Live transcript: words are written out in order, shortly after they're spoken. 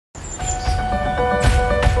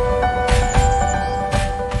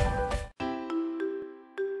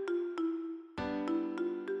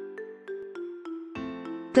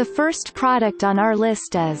The first product on our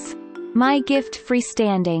list is My Gift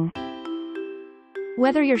Freestanding.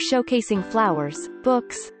 Whether you're showcasing flowers,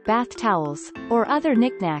 books, bath towels, or other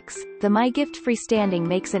knickknacks, the My Gift Freestanding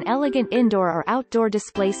makes an elegant indoor or outdoor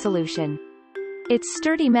display solution. Its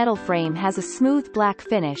sturdy metal frame has a smooth black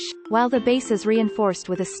finish, while the base is reinforced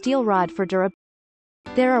with a steel rod for durability.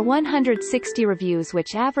 There are 160 reviews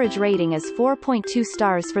which average rating is 4.2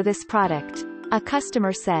 stars for this product. A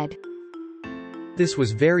customer said, "This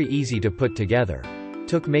was very easy to put together.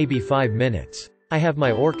 Took maybe 5 minutes. I have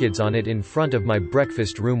my orchids on it in front of my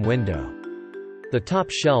breakfast room window. The top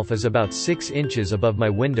shelf is about 6 inches above my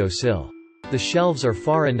window sill. The shelves are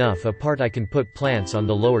far enough apart I can put plants on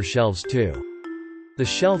the lower shelves too. The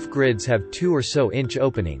shelf grids have 2 or so inch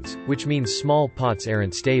openings, which means small pots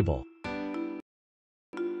aren't stable."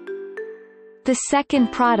 The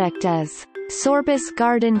second product is Sorbus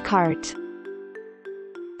Garden Cart.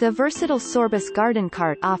 The versatile Sorbus Garden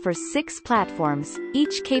Cart offers 6 platforms,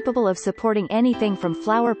 each capable of supporting anything from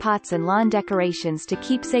flower pots and lawn decorations to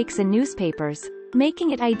keepsakes and newspapers, making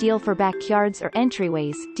it ideal for backyards or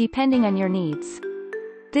entryways, depending on your needs.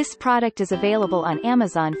 This product is available on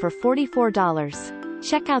Amazon for $44.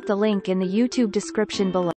 Check out the link in the YouTube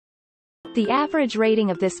description below. The average rating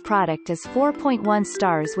of this product is 4.1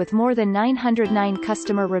 stars with more than 909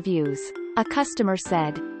 customer reviews. A customer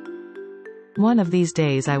said, "One of these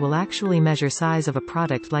days I will actually measure size of a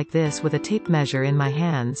product like this with a tape measure in my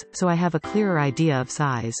hands, so I have a clearer idea of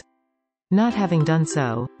size. Not having done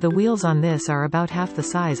so, the wheels on this are about half the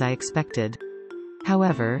size I expected.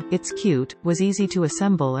 However, it's cute, was easy to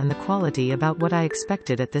assemble and the quality about what I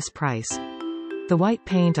expected at this price. The white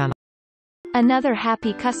paint on..." Another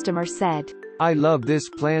happy customer said, "I love this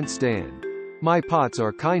plant stand. My pots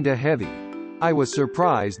are kinda heavy. I was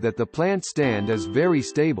surprised that the plant stand is very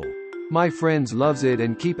stable. My friends loves it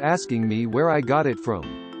and keep asking me where I got it from."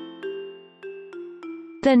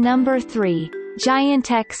 The number 3.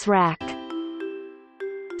 Giantex Rack.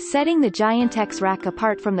 Setting the Giantex Rack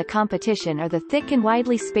apart from the competition are the thick and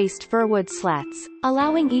widely spaced firwood slats,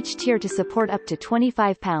 allowing each tier to support up to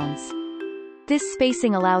 25 pounds. This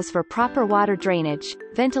spacing allows for proper water drainage,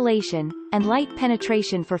 ventilation, and light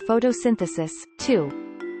penetration for photosynthesis, too.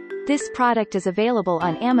 This product is available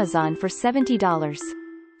on Amazon for $70.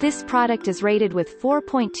 This product is rated with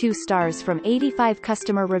 4.2 stars from 85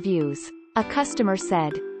 customer reviews. A customer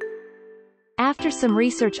said, "After some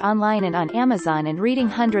research online and on Amazon and reading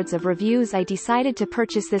hundreds of reviews, I decided to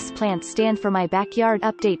purchase this plant stand for my backyard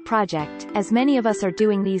update project, as many of us are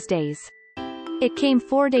doing these days. It came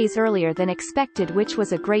 4 days earlier than expected, which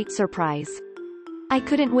was a great surprise. I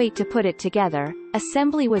couldn't wait to put it together.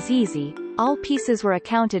 Assembly was easy, all pieces were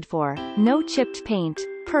accounted for, no chipped paint,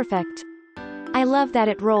 perfect. I love that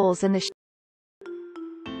it rolls in the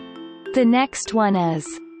The next one is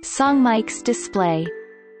Songmics Display.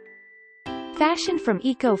 Fashioned from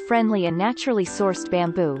eco-friendly and naturally sourced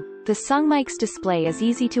bamboo, the Songmics Display is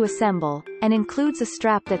easy to assemble, and includes a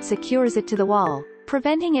strap that secures it to the wall,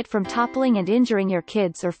 preventing it from toppling and injuring your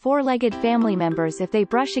kids or 4-legged family members if they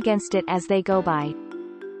brush against it as they go by.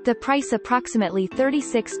 The price approximately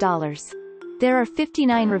 $36. There are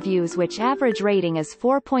 59 reviews which average rating is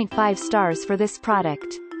 4.5 stars for this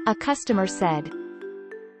product. A customer said,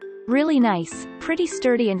 "Really nice, pretty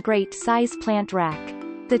sturdy and great size plant rack.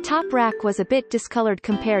 The top rack was a bit discolored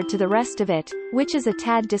compared to the rest of it, which is a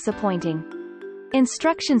tad disappointing.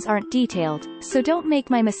 Instructions aren't detailed, so don't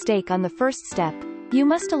make my mistake on the first step. You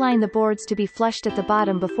must align the boards to be flushed at the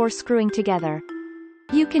bottom before screwing together.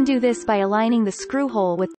 You can do this by aligning the screw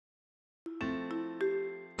hole with..."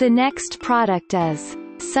 The next product is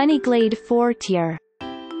Sunnyglade 4-tier.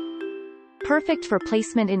 Perfect for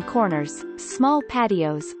placement in corners, small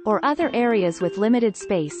patios, or other areas with limited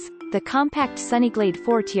space, the compact Sunnyglade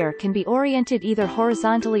 4-tier can be oriented either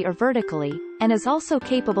horizontally or vertically, and is also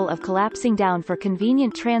capable of collapsing down for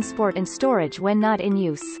convenient transport and storage when not in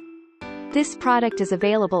use. This product is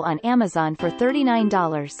available on Amazon for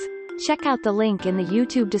 $39. Check out the link in the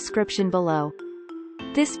YouTube description below.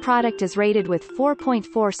 This product is rated with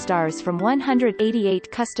 4.4 stars from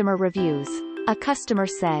 188 customer reviews. A customer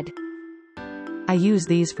said, "I use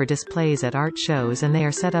these for displays at art shows and they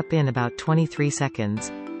are set up in about 23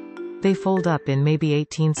 seconds. They fold up in maybe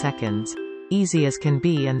 18 seconds. Easy as can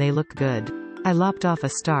be and they look good. I lopped off a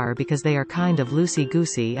star because they are kind of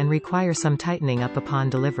loosey-goosey and require some tightening up upon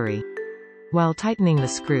delivery. While tightening the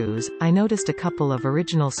screws, I noticed a couple of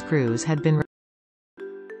original screws had been..."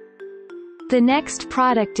 The next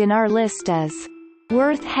product in our list is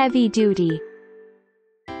Worth Heavy Duty.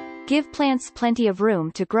 Give plants plenty of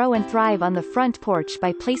room to grow and thrive on the front porch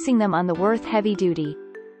by placing them on the Worth Heavy Duty.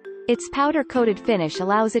 Its powder-coated finish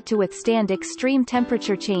allows it to withstand extreme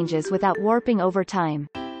temperature changes without warping over time.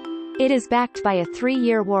 It is backed by a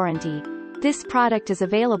 3-year warranty. This product is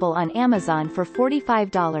available on Amazon for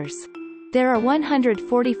 $45. There are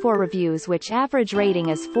 144 reviews which average rating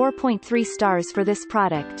is 4.3 stars for this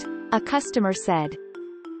product. A customer said,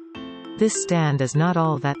 "This stand is not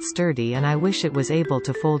all that sturdy and I wish it was able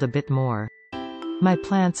to fold a bit more. My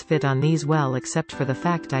plants fit on these well except for the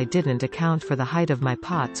fact I didn't account for the height of my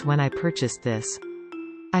pots when I purchased this.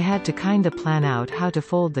 I had to kinda plan out how to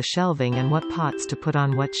fold the shelving and what pots to put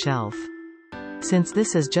on what shelf. Since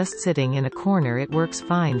this is just sitting in a corner, it works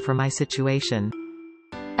fine for my situation."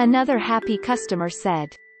 Another happy customer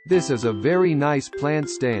said, This is a very nice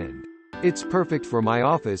plant stand. It's perfect for my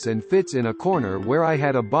office and fits in a corner where I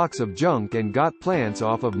had a box of junk and got plants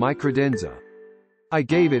off of my credenza. I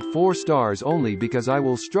gave it 4 stars only because I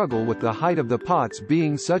will struggle with the height of the pots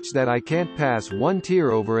being such that I can't pass one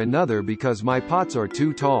tier over another because my pots are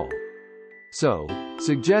too tall. So,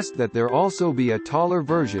 suggest that there also be a taller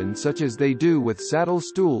version such as they do with saddle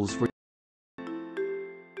stools for.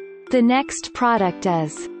 The next product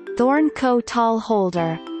is Thorne Co. Tall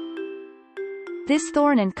Holder. This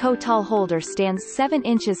Thorne & Co. Tall Holder stands 7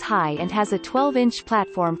 inches high and has a 12-inch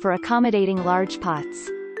platform for accommodating large pots.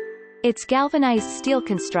 Its galvanized steel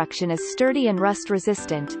construction is sturdy and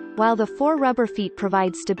rust-resistant, while the 4 rubber feet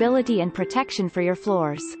provide stability and protection for your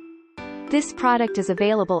floors. This product is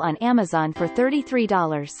available on Amazon for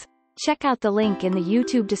 $33. Check out the link in the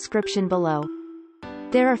YouTube description below.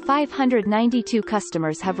 There are 592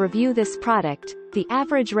 customers have reviewed this product. The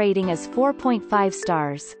average rating is 4.5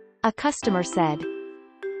 stars. A customer said,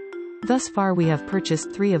 "Thus far we have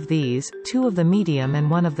purchased 3 of these, 2 of the medium and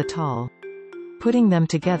 1 of the tall. Putting them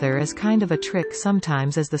together is kind of a trick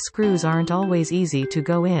sometimes as the screws aren't always easy to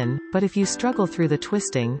go in, but if you struggle through the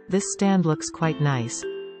twisting, this stand looks quite nice.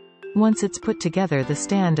 Once it's put together, the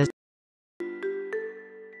stand is."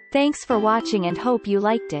 Thanks for watching and hope you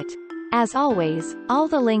liked it. As always, all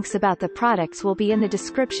the links about the products will be in the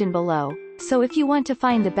description below, so if you want to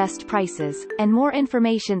find the best prices, and more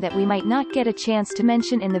information that we might not get a chance to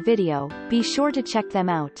mention in the video, be sure to check them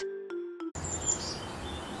out.